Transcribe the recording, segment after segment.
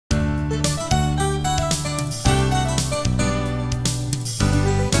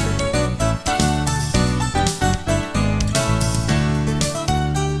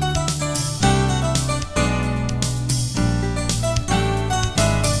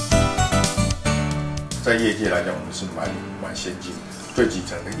在业界来讲，我们是蛮先进的。最底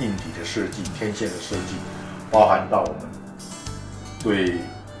层的硬体的设计、天线的设计，包含到我们对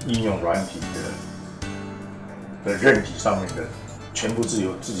应用软体的韧体上面的，全部是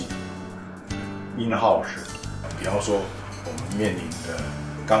由自己 in-house。比方说，我们面临的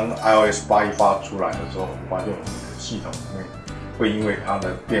刚 iOS 8一发出来的时候，我们发现我们的系统里面会因为它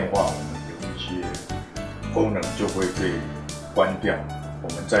的变化，我们有一些功能就会被关掉。我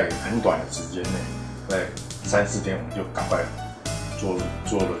们在很短的时间内，在3、4天，我们就赶快做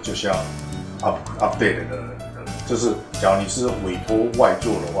了，就像 update 的，就是假如你是委托外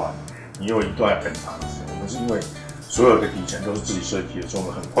做的话，你有一段很长的时间。我们是因为所有的底层都是自己设计的，所以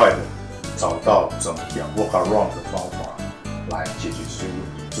我们很快的找到怎么样 work around 的方法来解决这些问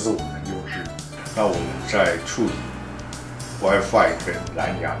题，这是我们的优势。那我们在处理 WiFi 跟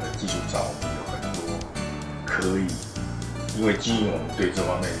蓝牙的技术上，我们有很多可以，因为基于我们对这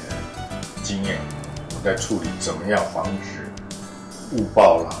方面的经验，我们在处理怎么样防止误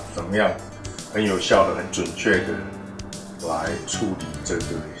报啦，怎么样很有效的、很准确的来处理这个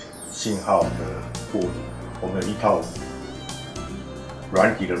信号的过滤。我们有一套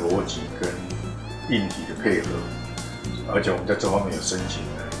软体的逻辑跟硬体的配合，而且我们在这方面有申请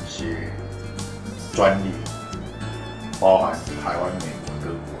了一些专利，包含台湾、美国、德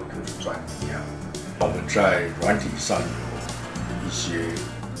国的专利啊。我们在软体上有一些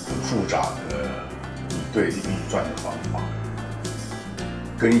很复杂的比对运算的方法，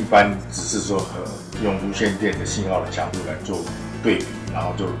跟一般只是说用无线电的信号的强度来做对比，然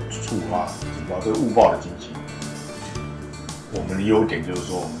后就触发警报，这个误报的情形。我们的优点就是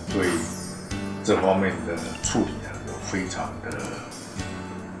说，我们对这方面的处理呢有非常的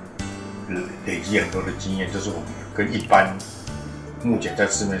累积很多的经验，就是我们跟一般目前在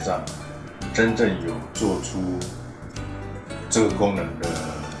市面上真正有做出这个功能的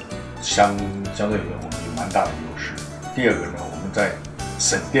相对于我们有蛮大的优势。第二个呢，我们在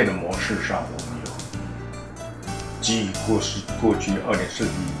省电的模式上，我们有基于过去2年设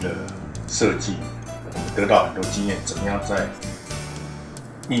计的设计，我们得到很多经验，怎么样在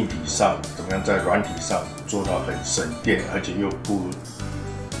硬体上，怎么样在软体上做到很省电，而且又不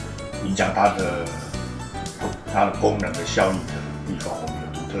影响它的功能的效益的地方，我们有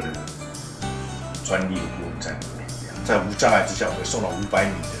独特的专利的部分在里面。在无障碍之下，我们送到500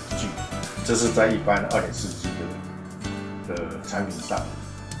米的距离，这是在一般2.4G的产品上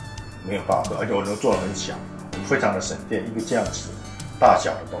没有办法，而且我能做得很小，我们非常的省电。一个这样子大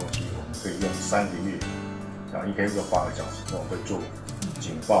小的东西，我们可以用3个月，然后一天用8个小时，我们会做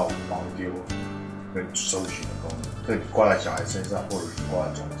警报、防丢跟搜寻的功能。这你挂在小孩身上，或者是挂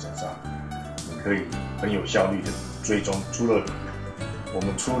在宠物身上，你可以很有效率的追踪。我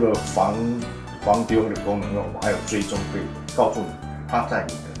们除了防丢的功能外，我们还有追踪，可以告诉你它在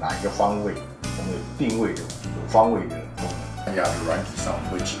你的哪一个方位。我们有定位的、有方位的功能。蓝牙的软体上，我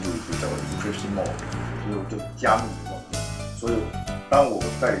们会进入一个叫做 encryption mode， 就加密的状态。所以，当我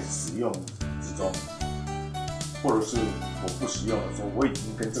在使用之中，或者是我不使用的时候，我已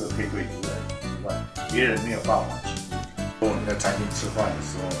经跟这个配对出来以外，别人没有办法进入。如果你在餐厅吃饭的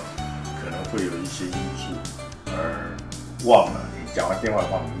时候，可能会有一些因素而忘了，你讲完电话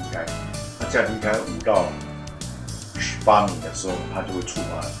帮你离开，那这样离开5到18米的时候，它就会触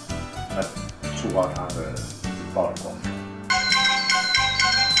发它的警报的功能。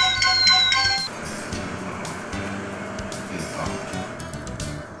电报，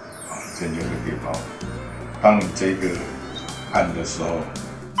这就是电报。当你这个按的时候，就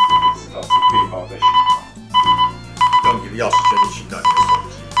知道是电报在寻找。用你的钥匙圈去寻找你的手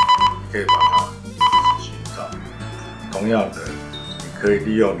机，你可以把它寻找。同样的，你可以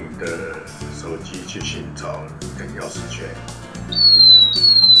利用你的手机去寻找你的钥匙圈。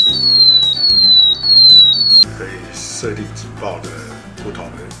可以设定警报的不同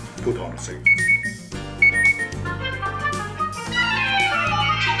的声音。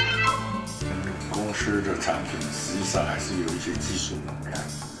公司的产品实际上还是有一些技术门槛，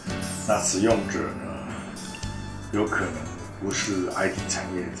那使用者呢，有可能不是 IT 产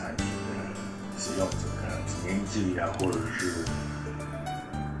业产品的使用者，可能年纪啊，或者是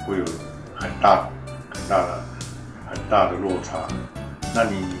会有很大的落差。那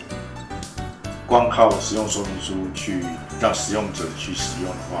你光靠使用说明书去让使用者去使用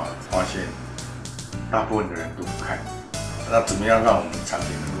的话，发现大部分的人都不看。那怎么样让我们产品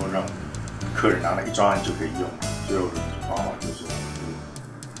能够让客人拿了一装按就可以用？最后的方法就是我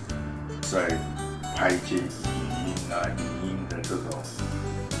们在拍一些语音啊、影音的这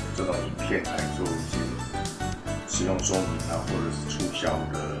种影片来做一些使用说明啊，或者是促销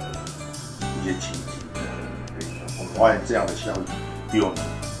的一些情景的内容。我们发现这样的效益比我们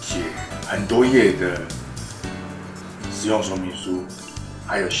写很多页的使用说明书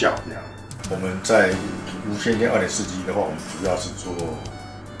还有效这样。我们在无线电2.4G的话，我们主要是做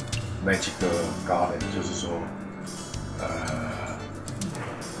Magic Garden， 就是说，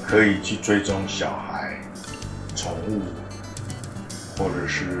可以去追踪小孩、宠物，或者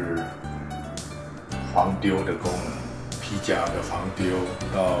是防丢的功能，皮夹的防丢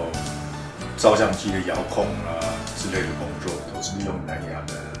到照相机的遥控之类的工作，都是利用蓝牙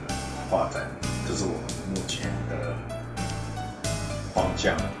的发展。这是我们目前的方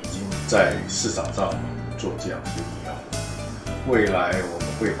向，已经在市场上做这样的应用。未来我们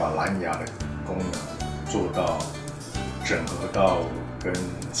会把蓝牙的功能做到整合到跟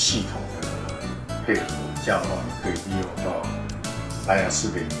系统的配合，这样的话你可以利用到蓝牙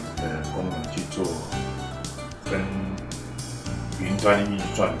4.0的功能去做跟云端运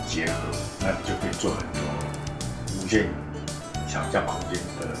算的结合，那你就可以做很多无限想象空间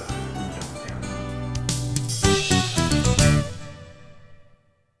的